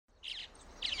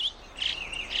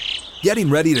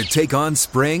Getting ready to take on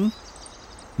spring?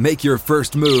 Make your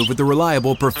first move with the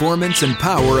reliable performance and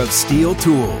power of Steel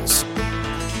tools.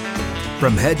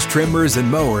 From hedge trimmers and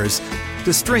mowers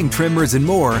to string trimmers and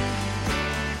more,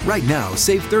 right now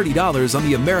save $30 on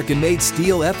the American-made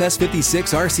Steel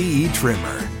FS56 RCE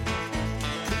trimmer.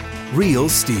 Real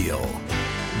Steel.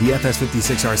 The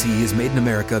FS56 RCE is made in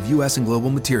America of U.S. and global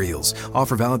materials.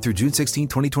 Offer valid through June 16,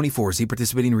 2024. See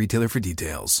participating retailer for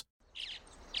details.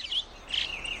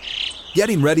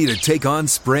 Getting ready to take on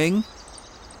spring?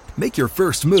 Make your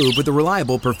first move with the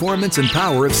reliable performance and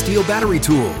power of Steel battery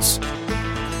tools.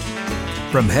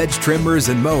 From hedge trimmers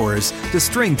and mowers to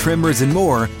string trimmers and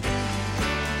more,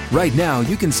 right now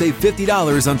you can save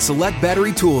 $50 on select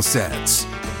battery tool sets.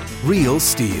 Real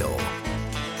Steel.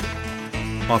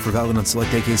 Offer valid on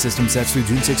select AK system sets through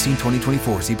June 16,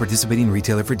 2024. See participating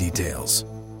retailer for details.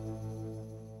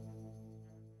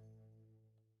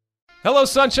 Hello,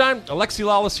 Sunshine. Alexi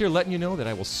Lalas here, letting you know that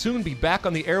I will soon be back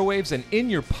on the airwaves and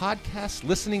in your podcast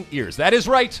listening ears. That is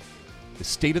right. The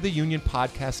State of the Union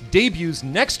podcast debuts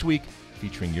next week,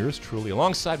 featuring yours truly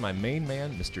alongside my main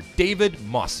man, Mr. David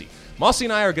Mossy. Mossy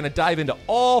and I are going to dive into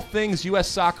all things U.S.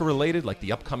 soccer related, like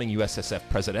the upcoming USSF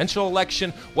presidential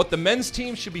election, what the men's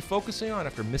team should be focusing on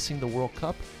after missing the World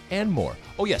Cup, and more.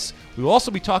 Oh yes, we will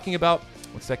also be talking about,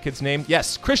 what's that kid's name?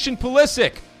 Yes, Christian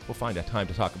Pulisic. We'll find a time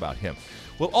to talk about him.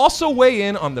 We'll also weigh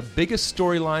in on the biggest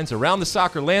storylines around the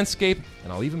soccer landscape,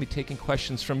 and I'll even be taking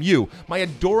questions from you, my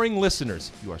adoring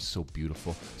listeners. You are so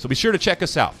beautiful. So be sure to check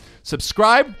us out.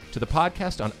 Subscribe to the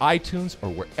podcast on iTunes or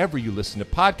wherever you listen to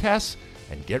podcasts,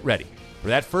 and get ready for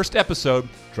that first episode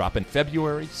dropping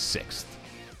February 6th.